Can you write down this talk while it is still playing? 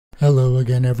Hello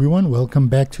again everyone, welcome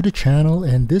back to the channel,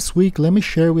 and this week let me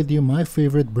share with you my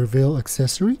favorite Breville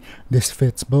accessory. This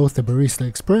fits both the Barista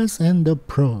Express and the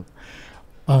Pro.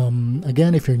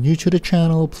 Again, if you're new to the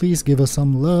channel, please give us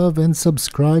some love and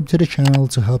subscribe to the channel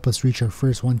to help us reach our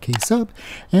first 1K sub,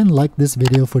 and like this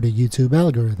video for the YouTube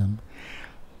algorithm.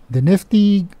 The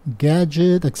nifty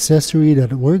gadget accessory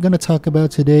that we're going to talk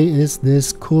about today is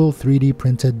this cool 3D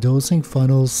printed dosing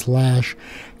funnel slash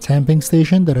tamping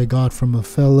station that I got from a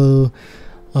fellow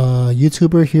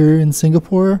YouTuber here in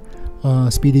Singapore,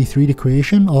 Speedy 3D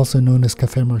Creation, also known as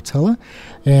Cafe Martella.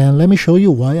 And let me show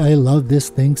you why I love this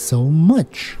thing so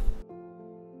much.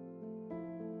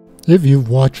 If you've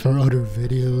watched our other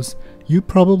videos, you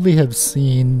probably have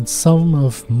seen some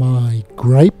of my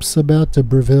gripes about the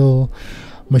Breville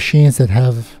machines that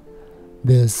have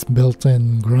this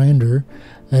built-in grinder.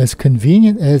 As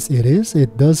convenient as it is,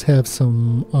 it does have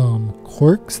some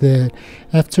quirks that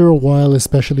after a while,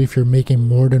 especially if you're making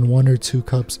more than 1 or 2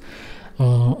 cups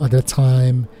at a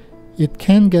time, it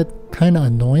can get kind of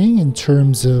annoying in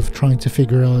terms of trying to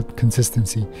figure out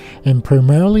consistency. And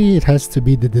primarily it has to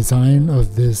be the design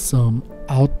of this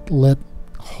outlet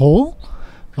hole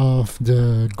of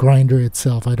the grinder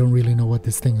itself. I don't really know what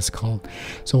this thing is called.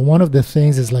 So one of the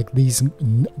things is like these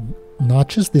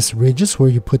notches, these ridges where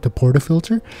you put the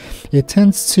portafilter. It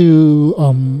tends to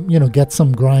get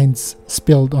some grinds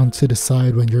spilled onto the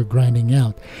side when you're grinding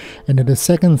out. And then the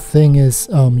second thing is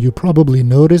you probably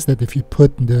notice that if you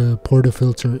put the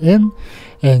portafilter in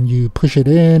and you push it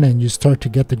in and you start to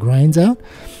get the grinds out,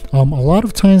 a lot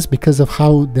of times because of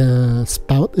how the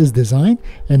spout is designed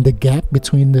and the gap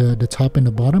between the top and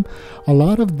the bottom, a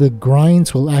lot of the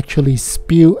grinds will actually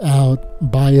spew out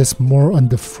bias more on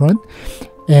the front,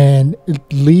 and it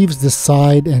leaves the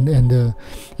side and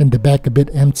the back a bit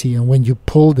empty. And when you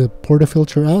pull the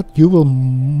portafilter out, you will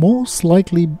most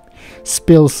likely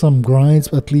spill some grinds,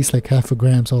 at least like half a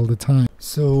grams all the time.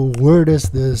 So where does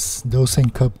this dosing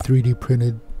cup 3D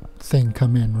printed thing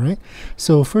come in, right?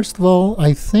 So first of all,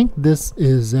 I think this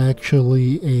is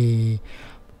actually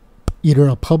either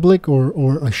a public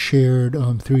or a shared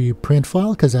 3D print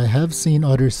file, because I have seen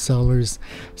other sellers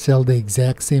sell the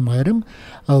exact same item,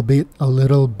 albeit a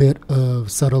little bit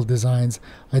of subtle designs.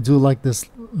 I do like this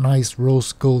nice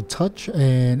rose gold touch,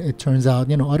 and it turns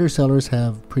out other sellers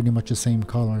have pretty much the same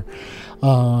color.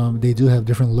 They do have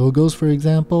different logos, for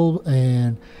example,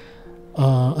 and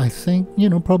I think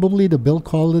probably the build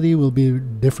quality will be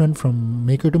different from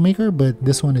maker to maker, but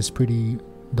this one is pretty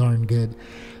darn good.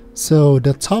 So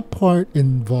the top part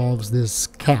involves this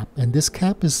cap, and this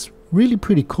cap is really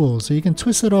pretty cool. So you can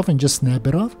twist it off and just snap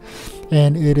it off,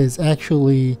 and it is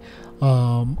actually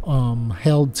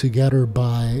held together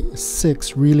by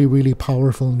 6 really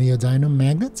powerful neodymium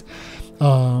magnets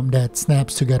that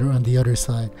snaps together on the other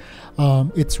side.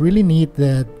 It's really neat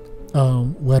that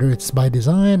whether it's by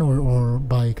design or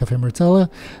by Cafe Martella,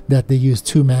 that they use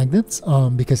 2 magnets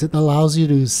because it allows you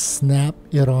to snap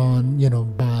it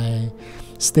on by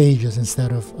stages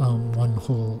instead of one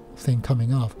whole thing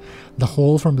coming off. The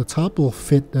hole from the top will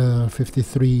fit the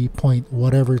 53 point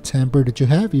whatever temper that you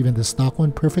have, even the stock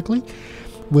one, perfectly,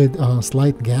 with a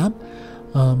slight gap,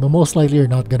 but most likely you're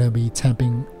not going to be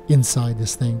tamping inside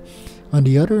this thing. On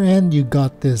the other end, you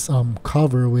got this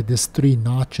cover with these 3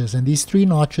 notches, and these 3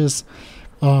 notches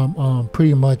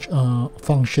pretty much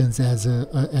functions as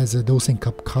a dosing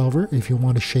cup cover if you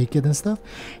want to shake it and stuff.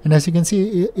 And as you can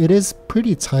see, it is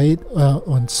pretty tight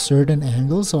on certain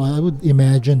angles, so I would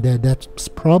imagine that that's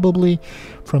probably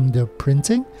from the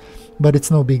printing, but it's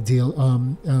no big deal.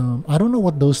 I don't know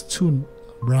what those 2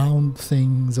 round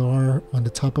things are on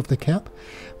the top of the cap,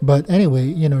 but anyway,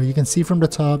 you can see from the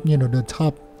top, the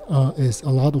top is a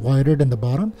lot wider than the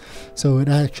bottom, so it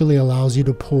actually allows you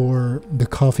to pour the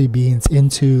coffee beans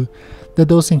into the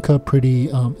dosing cup pretty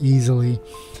easily.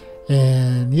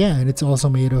 And yeah, and it's also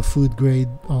made of food grade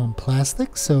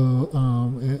plastic, so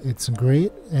it's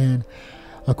great. And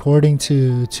according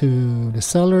to the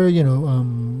seller,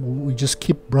 we just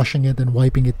keep brushing it and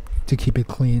wiping it to keep it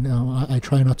clean. I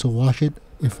try not to wash it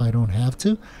if I don't have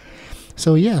to.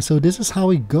 So yeah, so this is how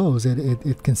it goes.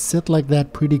 It can sit like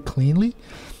that pretty cleanly.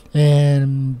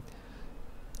 And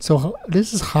so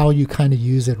this is how you kind of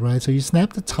use it, right? So you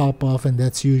snap the top off, and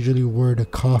that's usually where the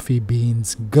coffee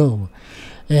beans go.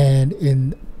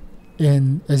 And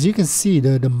as you can see,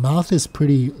 the mouth is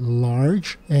pretty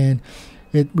large, and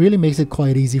it really makes it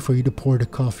quite easy for you to pour the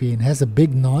coffee, and has a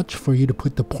big notch for you to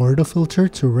put the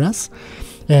portafilter to rest.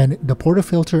 And the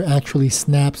portafilter actually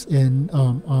snaps in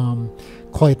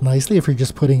quite nicely if you're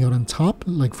just putting it on top,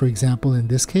 like for example in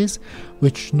this case,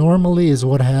 which normally is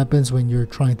what happens when you're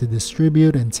trying to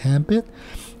distribute and tamp it.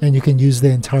 and you can use the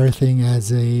entire thing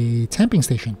as a tamping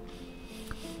station,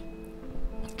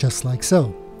 just like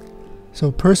so.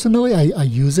 So personally, I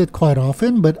use it quite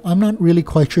often, but I'm not really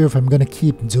quite sure if I'm going to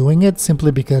keep doing it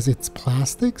simply because it's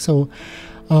plastic. So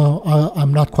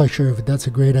I'm not quite sure if that's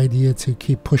a great idea to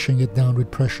keep pushing it down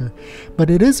with pressure. But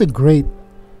it is a great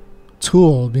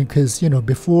tool because, you know,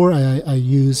 before I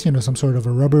use, you know, some sort of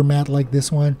a rubber mat like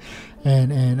this one,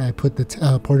 and I put the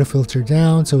portafilter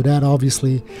down, so that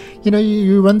obviously, you know,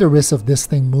 you run the risk of this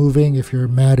thing moving if your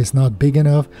mat is not big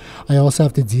enough. I also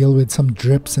have to deal with some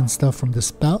drips and stuff from the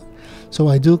spout, so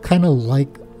I do kind of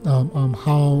like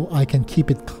how I can keep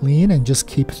it clean and just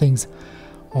keep things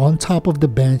on top of the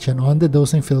bench and on the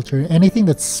dosing filter. Anything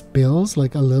that spills,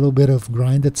 like a little bit of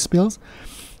grind that spills,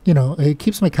 you know, it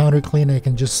keeps my counter clean. I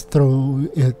can just throw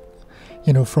it,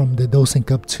 you know, from the dosing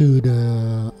cup to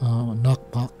the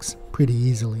knock box pretty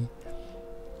easily.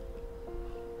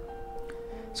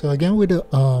 So again, with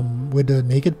the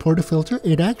naked portafilter,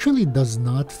 it actually does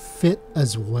not fit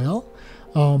as well.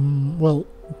 Well,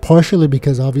 partially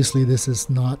because obviously this is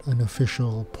not an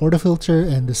official portafilter,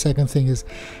 and the second thing is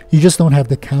you just don't have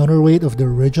the counterweight of the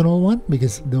original one,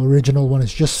 because the original one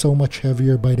is just so much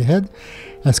heavier by the head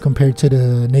as compared to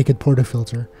the naked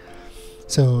portafilter.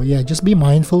 So yeah, just be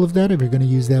mindful of that if you're going to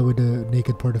use that with the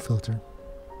naked portafilter.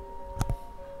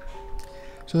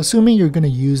 So assuming you're going to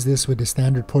use this with the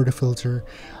standard portafilter,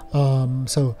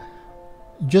 so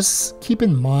just keep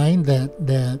in mind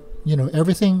that you know,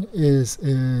 everything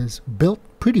is built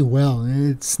pretty well.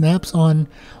 It snaps on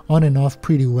and off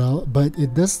pretty well, but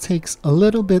it does takes a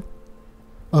little bit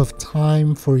of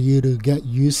time for you to get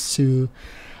used to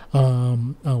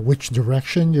which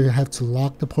direction you have to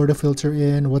lock the portafilter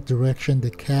in, what direction the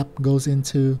cap goes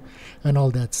into, and all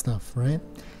that stuff, right?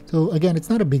 So again, it's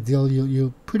not a big deal.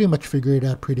 You'll pretty much figure it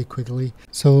out pretty quickly.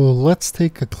 So let's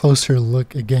take a closer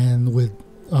look again with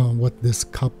what this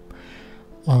cup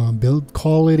build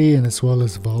quality and as well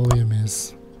as volume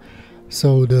is.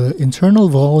 So the internal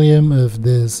volume of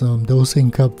this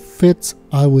dosing cup fits,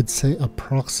 I would say,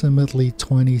 approximately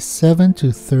 27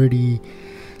 to 30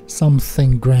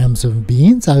 something grams of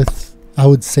beans. I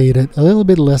would say that a little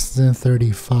bit less than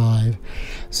 35.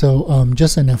 So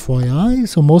just an FYI,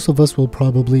 so most of us will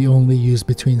probably only use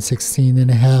between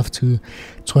 16.5 to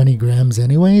 20 grams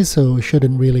anyway, so it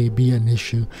shouldn't really be an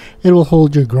issue. It will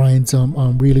hold your grinds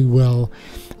really well.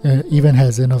 Even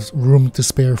has enough room to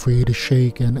spare for you to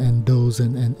shake and dose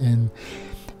and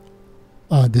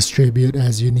distribute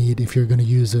as you need if you're going to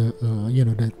use a you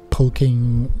know, that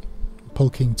poking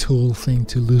tool thing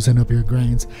to loosen up your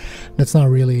grinds. That's not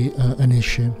really an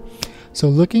issue. So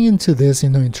looking into this, you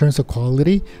know, in terms of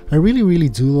quality, I really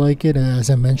do like it. As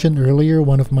I mentioned earlier,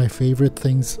 one of my favorite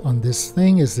things on this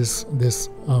thing is this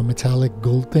metallic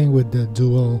gold thing with the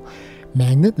dual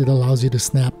magnet that allows you to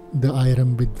snap the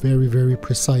item with very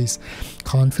precise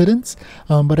confidence.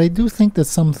 But I do think that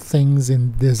some things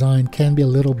in design can be a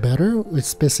little better,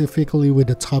 specifically with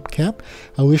the top cap.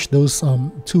 I wish those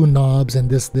two knobs and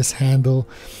this handle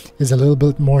is a little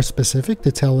bit more specific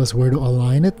to tell us where to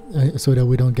align it, so that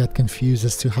we don't get confused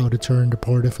as to how to turn the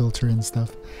portafilter and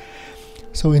stuff.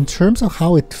 So in terms of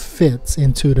how it fits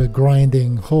into the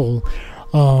grinding hole,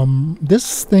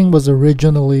 this thing was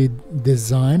originally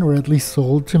designed, or at least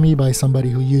sold to me, by somebody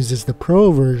who uses the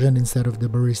Pro version instead of the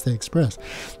Barista Express.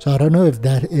 So I don't know if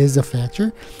that is a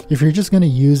factor. If you're just going to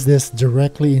use this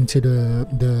directly into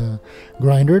the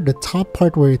grinder, the top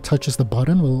part where it touches the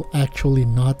button will actually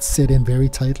not sit in very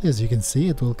tightly. As you can see,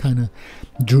 it will kind of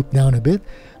droop down a bit,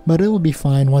 but it will be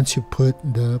fine once you put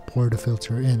the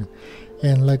portafilter in.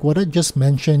 And like what I just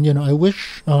mentioned, you know, I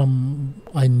wish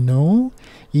I know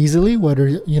easily whether,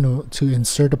 you know, to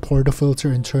insert a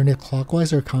portafilter and turn it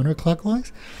clockwise or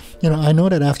counterclockwise. You know, I know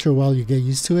that after a while you get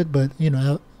used to it, but, you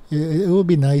know, it would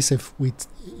be nice if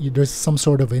there's some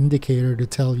sort of indicator to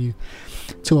tell you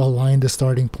to align the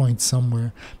starting point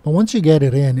somewhere. But once you get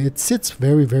it in, it sits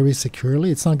very securely.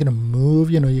 It's not going to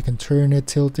move. You know, you can turn it,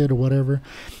 tilt it, or whatever.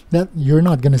 That you're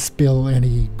not going to spill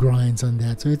any grinds on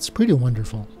that. So it's pretty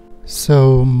wonderful.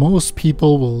 So most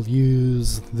people will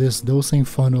use this dosing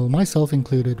funnel, myself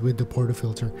included, with the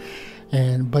portafilter.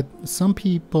 But some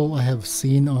people I have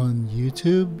seen on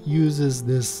YouTube uses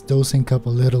this dosing cup a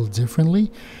little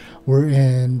differently,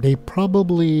 wherein they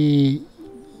probably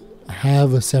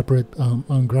have a separate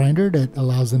grinder that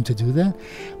allows them to do that.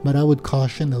 But I would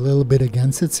caution a little bit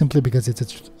against it, simply because it's a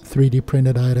 3D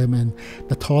printed item, and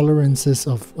the tolerances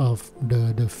of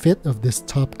the fit of this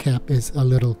top cap is a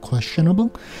little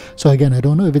questionable. So again, I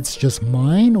don't know if it's just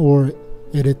mine or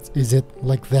is it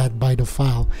like that by the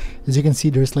file. As you can see,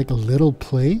 there's like a little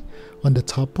play on the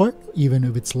top part, even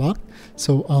if it's locked.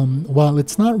 So while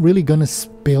it's not really gonna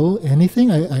spill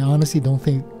anything, I honestly don't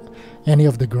think any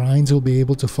of the grinds will be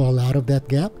able to fall out of that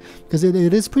gap, because it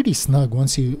is pretty snug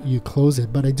once you close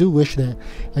it. But I do wish that,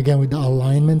 again, with the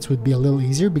alignments would be a little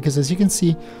easier, because as you can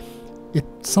see, it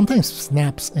sometimes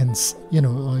snaps and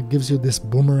gives you this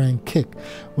boomerang kick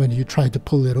when you try to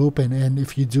pull it open. And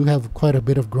if you do have quite a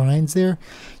bit of grinds there,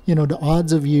 the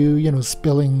odds of you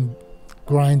spilling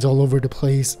grinds all over the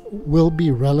place will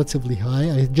be relatively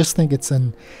high. I just think it's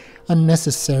an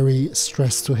unnecessary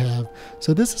stress to have.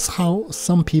 So this is how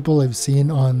some people I've seen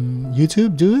on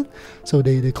YouTube do it. So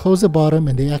they close the bottom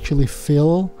and they actually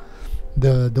fill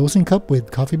the dosing cup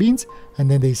with coffee beans, and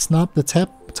then they snap the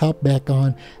top back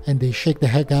on and they shake the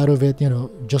heck out of it,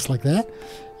 just like that.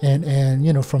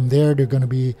 And from there they're going to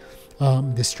be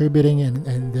distributing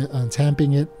and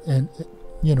tamping it, and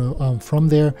from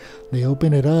there they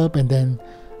open it up, and then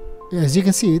as you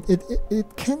can see, it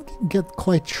can get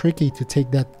quite tricky to take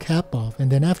that cap off.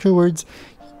 And then afterwards,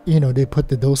 they put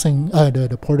the dosing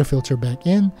the portafilter back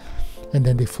in, and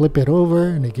then they flip it over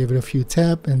and they give it a few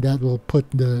tap, and that will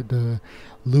put the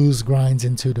loose grinds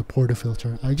into the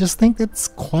portafilter. I just think it's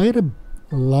quite a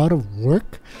lot of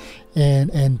work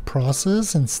and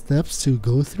process and steps to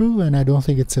go through, and I don't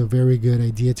think it's a very good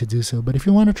idea to do so. But if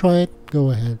you want to try it,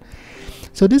 go ahead.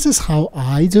 So this is how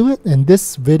I do it, and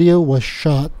this video was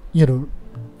shot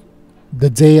the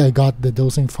day I got the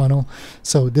dosing funnel,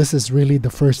 so this is really the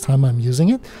first time I'm using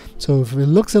it. So if it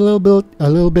looks a little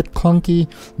bit clunky,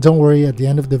 don't worry. At the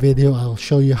end of the video I'll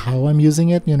show you how I'm using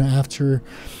it, after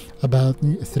about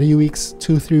 3 weeks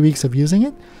of using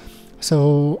it.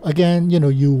 So again,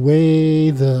 you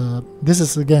weigh this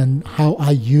is again how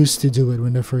I used to do it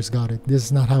when I first got it. This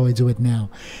is not how I do it now,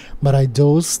 but I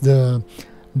dose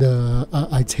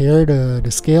I tear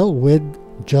the scale with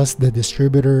just the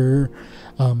distributor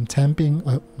tamping,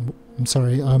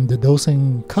 the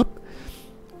dosing cup.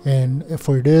 And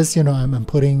for this, I'm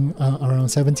putting around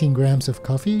 17 grams of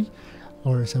coffee,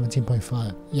 or 17.5,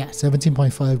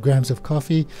 17.5 grams of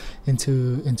coffee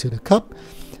into the cup.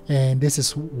 And this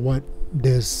is what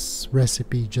this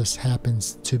recipe just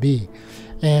happens to be.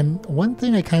 And one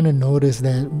thing I kind of noticed,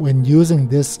 that when using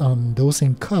this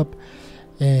dosing cup,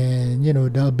 and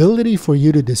the ability for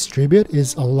you to distribute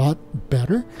is a lot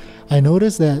better. I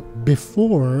noticed that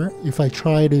before, if I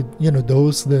try to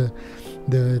dose the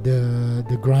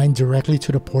grind directly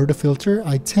to the portafilter,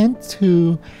 I tend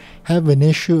to have an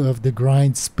issue of the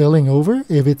grind spilling over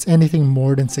if it's anything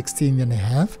more than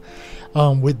 16.5.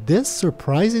 With this,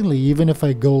 surprisingly, even if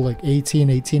I go like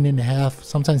 18.5,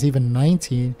 sometimes even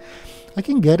 19, I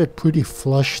can get it pretty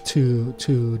flush to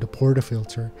the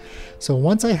portafilter. So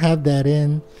once I have that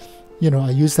in,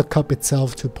 I use the cup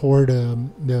itself to pour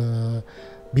the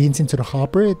beans into the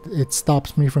hopper. It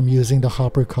stops me from using the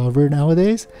hopper cover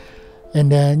nowadays. And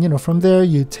then, from there,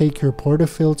 you take your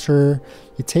portafilter,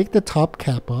 you take the top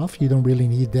cap off. You don't really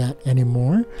need that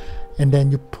anymore. And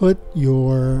then you put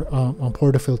your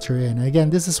portafilter in. Again,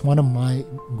 this is one of my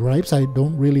gripes. I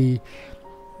don't really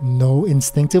know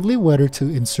instinctively whether to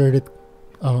insert it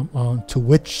to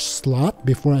which slot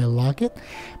before I lock it.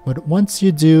 But once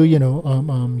you do,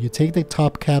 you take the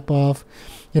top cap off,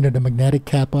 the magnetic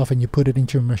cap off, and you put it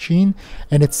into your machine,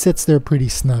 and it sits there pretty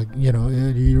snug.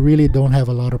 You really don't have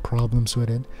a lot of problems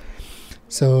with it.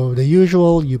 So the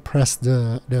usual, you press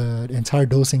the entire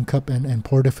dosing cup and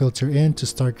portafilter in to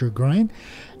start your grind,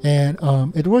 and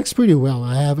it works pretty well.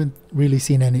 I haven't really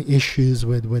seen any issues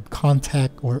with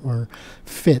contact or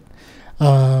fit.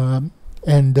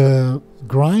 And the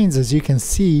grinds, as you can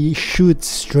see, shoot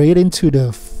straight into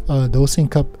the dosing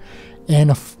cup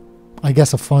and I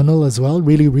guess a funnel as well,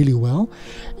 really well.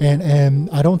 And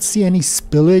I don't see any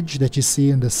spillage that you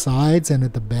see on the sides and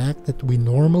at the back that we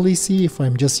normally see if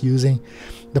I'm just using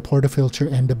the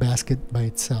portafilter and the basket by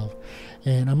itself.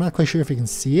 And I'm not quite sure if you can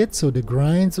see it. So the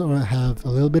grinds have a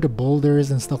little bit of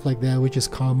boulders and stuff like that, which is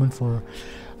common for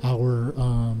our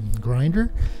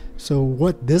grinder. So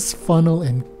what this funnel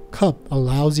and cup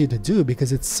allows you to do,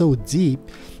 because it's so deep,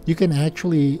 you can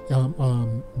actually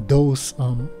dose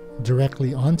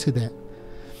directly onto that.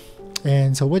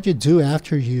 And so what you do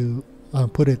after you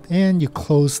put it in, you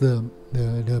close the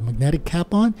magnetic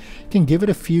cap on. You can give it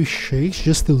a few shakes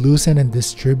just to loosen and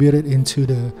distribute it into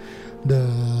the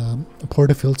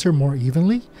portafilter more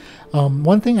evenly.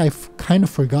 One thing I kind of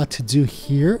forgot to do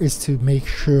here is to make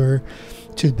sure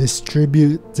to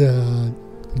distribute the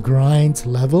grind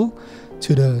level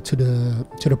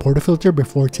the portafilter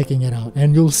before taking it out.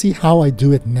 And you'll see how I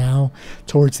do it now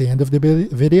towards the end of the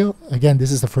video. Again,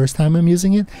 this is the first time I'm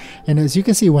using it, and as you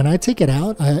can see, when I take it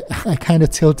out, I kind of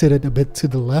tilted it a bit to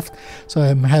the left, so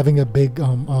I'm having a big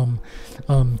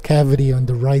cavity on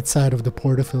the right side of the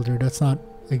portafilter. That's not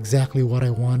exactly what I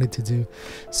wanted to do.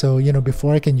 So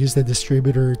before I can use the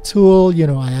distributor tool,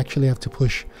 I actually have to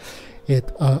push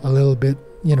it a little bit,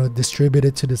 distribute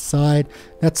it to the side.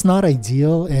 That's not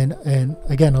ideal, and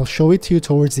again, I'll show it to you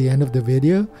towards the end of the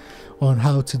video on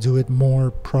how to do it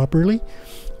more properly.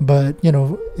 But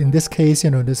in this case,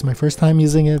 this is my first time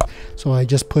using it, so I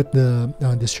just put the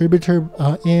distributor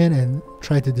in and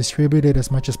try to distribute it as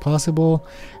much as possible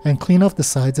and clean off the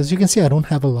sides. As you can see, I don't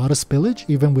have a lot of spillage,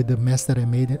 even with the mess that I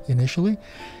made initially.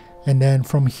 And then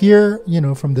from here,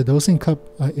 from the dosing cup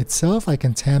itself, I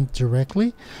can tamp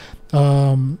directly.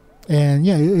 And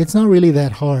yeah, it's not really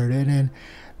that hard, and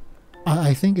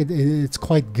I think it's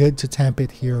quite good to tamp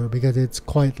it here because it's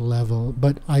quite level.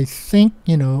 But I think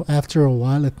after a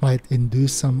while it might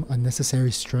induce some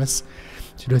unnecessary stress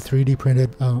to the 3D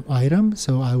printed item,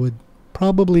 so I would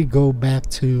probably go back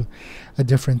to a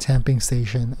different tamping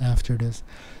station after this.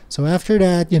 So after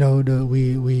that,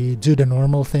 we do the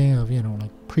normal thing of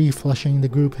like pre-flushing the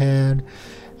group head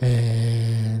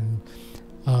and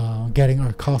getting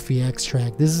our coffee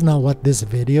extract. This is not what this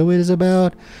video is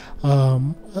about,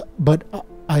 but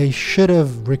I should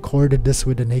have recorded this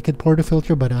with a naked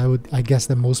portafilter, but I guess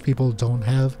that most people don't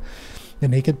have the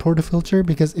naked portafilter,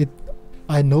 because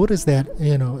I noticed that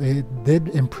it did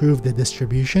improve the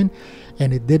distribution,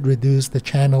 and it did reduce the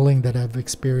channeling that I've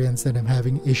experienced that I'm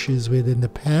having issues with in the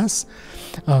past,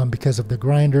 because of the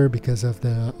grinder, because of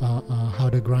the how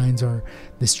the grinds are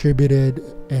distributed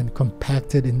and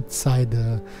compacted inside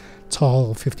the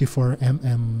tall 54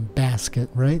 mm basket,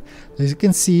 right? As you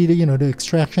can see, the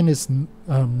extraction is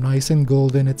nice and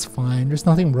golden. It's fine. There's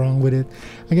nothing wrong with it.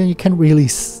 Again, you can't really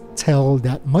tell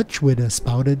that much with a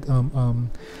spouted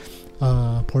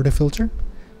portafilter,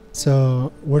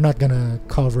 so we're not gonna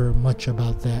cover much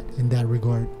about that in that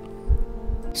regard.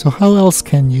 So how else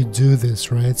can you do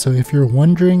this, right? So if you're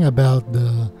wondering about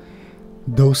the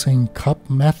dosing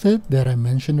cup method that I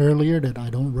mentioned earlier that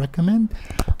I don't recommend,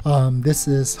 this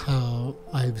is how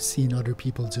I've seen other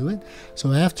people do it.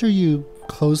 So after you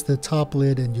close the top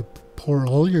lid and you pour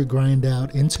all your grind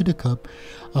out into the cup,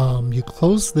 you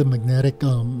close the magnetic,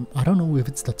 I don't know if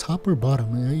it's the top or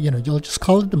bottom, you'll just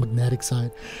call it the magnetic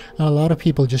side. And a lot of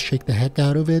people just shake the heck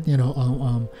out of it.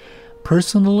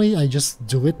 Personally, I just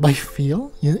do it by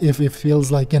feel. If it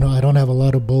feels like I don't have a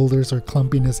lot of boulders or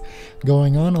clumpiness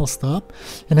going on, I'll stop.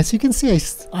 And as you can see,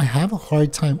 I have a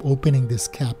hard time opening this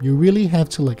cap. You really have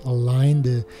to like align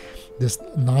this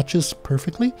notches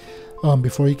perfectly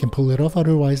before you can pull it off.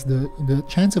 Otherwise, the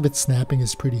chance of it snapping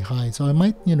is pretty high. So I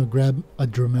might grab a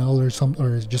Dremel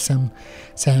or just some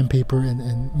sandpaper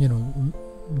and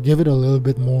give it a little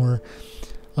bit more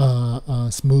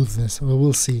smoothness.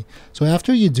 We'll see. So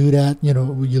after you do that,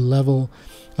 you level,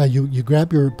 you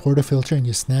grab your portafilter and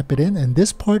you snap it in, and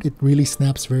this part, it really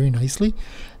snaps very nicely.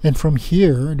 And from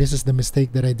here, this is the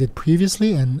mistake that I did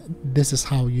previously, and this is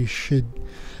how you should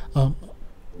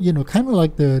kind of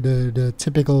like the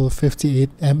typical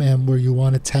 58 mm where you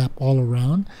want to tap all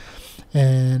around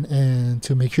and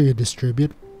to make sure you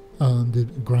distribute the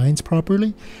grinds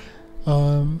properly.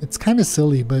 It's kind of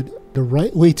silly, but the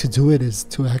right way to do it is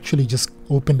to actually just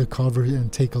open the cover and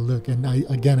take a look. And I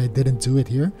didn't do it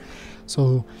here,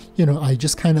 so I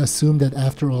just kind of assumed that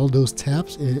after all those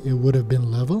taps it would have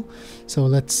been level. So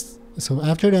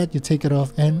after that, you take it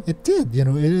off, and it did.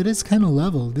 It is kind of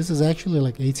level. This is actually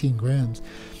like 18 grams.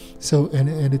 So and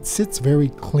it sits very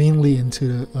cleanly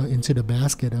into the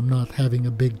basket. I'm not having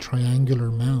a big triangular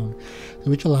mound,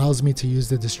 which allows me to use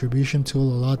the distribution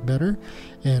tool a lot better,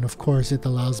 and of course it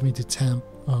allows me to tamp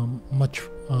much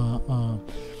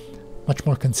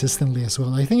more consistently as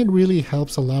well. I think it really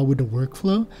helps a lot with the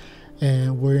workflow,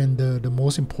 and wherein the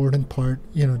most important part,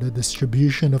 the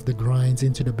distribution of the grinds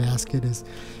into the basket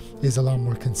is a lot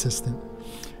more consistent.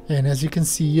 And as you can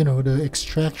see, the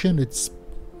extraction, it's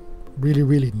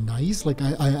really nice. Like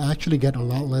I actually get a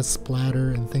lot less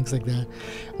splatter and things like that,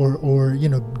 or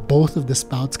both of the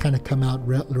spouts kind of come out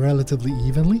relatively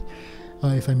evenly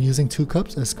if I'm using two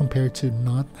cups, as compared to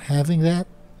not having that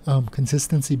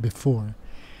consistency before.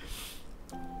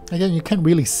 Again, you can't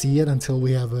really see it until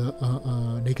we have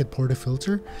a naked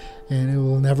portafilter, and it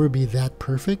will never be that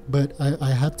perfect, but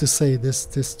I have to say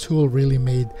this tool really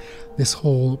made this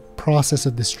whole process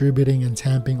of distributing and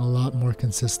tamping a lot more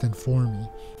consistent for me.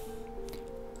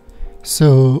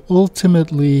 So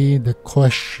ultimately, the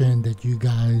question that you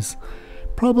guys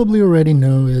probably already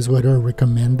know is whether I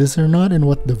recommend this or not and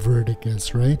what the verdict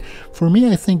is, right? For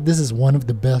me, I think this is one of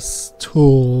the best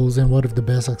tools and one of the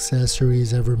best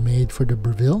accessories ever made for the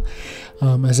Breville.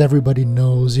 As everybody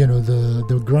knows, you know,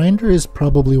 the grinder is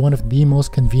probably one of the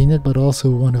most convenient, but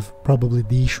also one of probably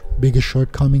the biggest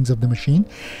shortcomings of the machine.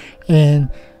 And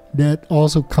that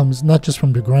also comes not just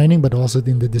from the grinding, but also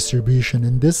in the distribution.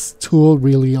 And this tool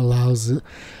really allows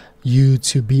you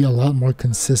to be a lot more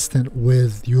consistent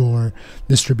with your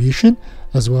distribution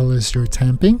as well as your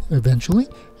tamping eventually,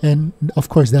 and of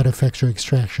course that affects your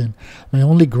extraction. My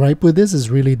only gripe with this is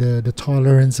really the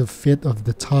tolerance of fit of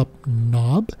the top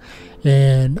knob,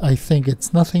 and I think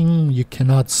it's nothing you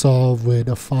cannot solve with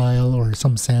a file or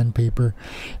some sandpaper,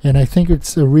 and I think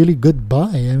it's a really good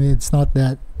buy. I mean, it's not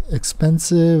that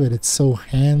expensive and it's so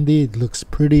handy. It looks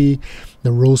pretty.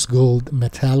 The rose gold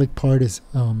metallic part is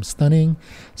stunning,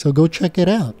 so go check it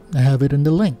out. I have it in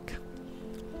the link.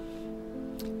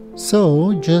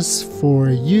 So just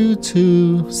for you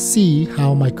to see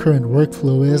how my current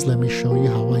workflow is, let me show you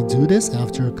how I do this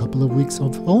after a couple of weeks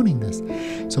of owning this.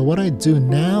 So what I do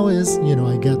now is, you know,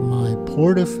 I get my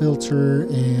portafilter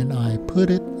and I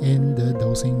put it in the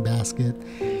dosing basket.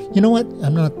 You know what?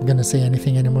 I'm not gonna say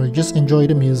anything anymore. Just enjoy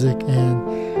the music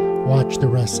and watch the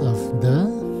rest of the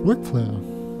workflow.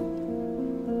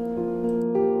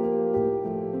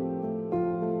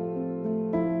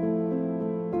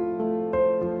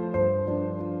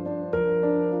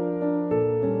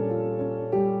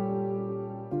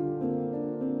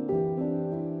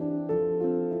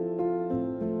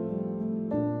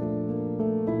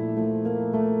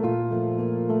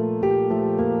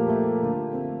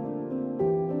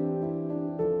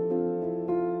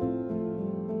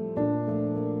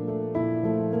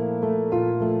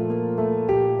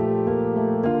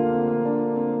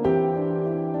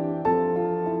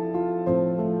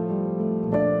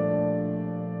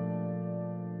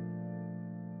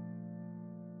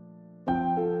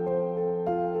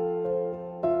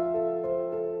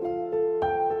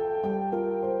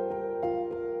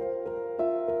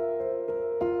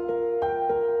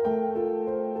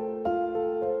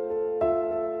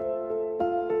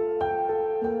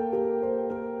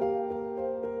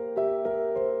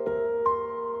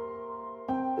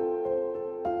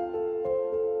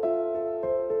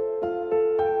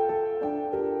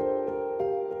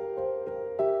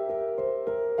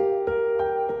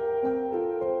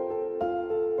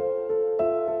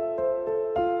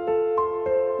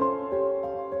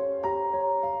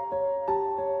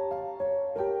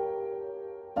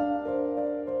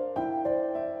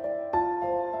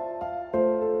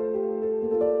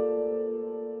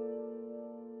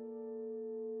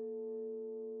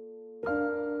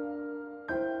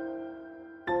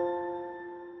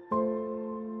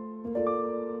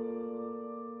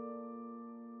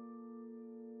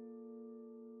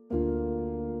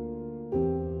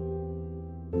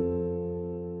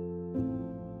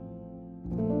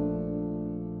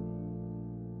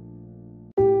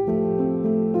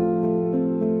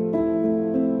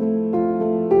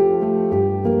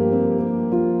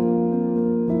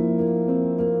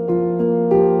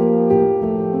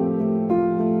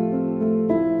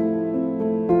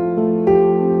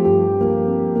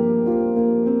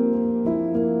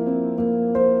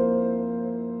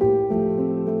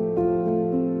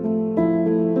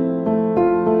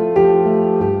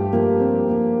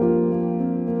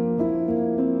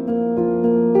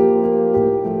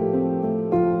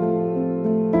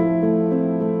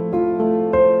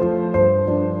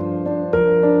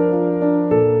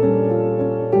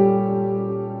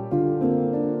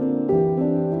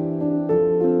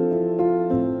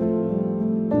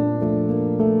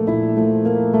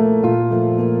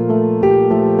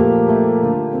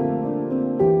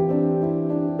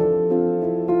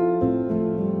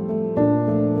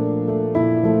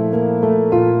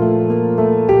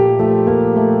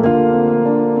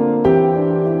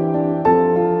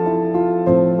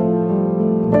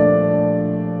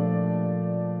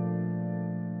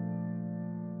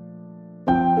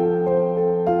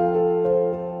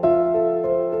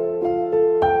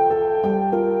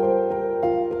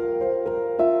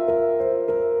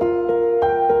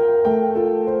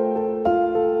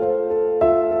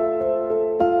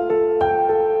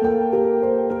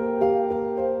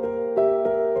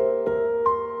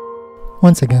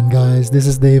 Once again guys, this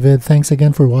is David. Thanks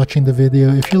again for watching the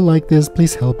video. If you like this,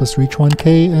 please help us reach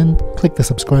 1K and click the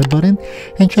subscribe button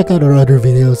and check out our other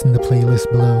videos in the playlist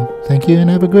below. Thank you and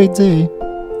have a great day.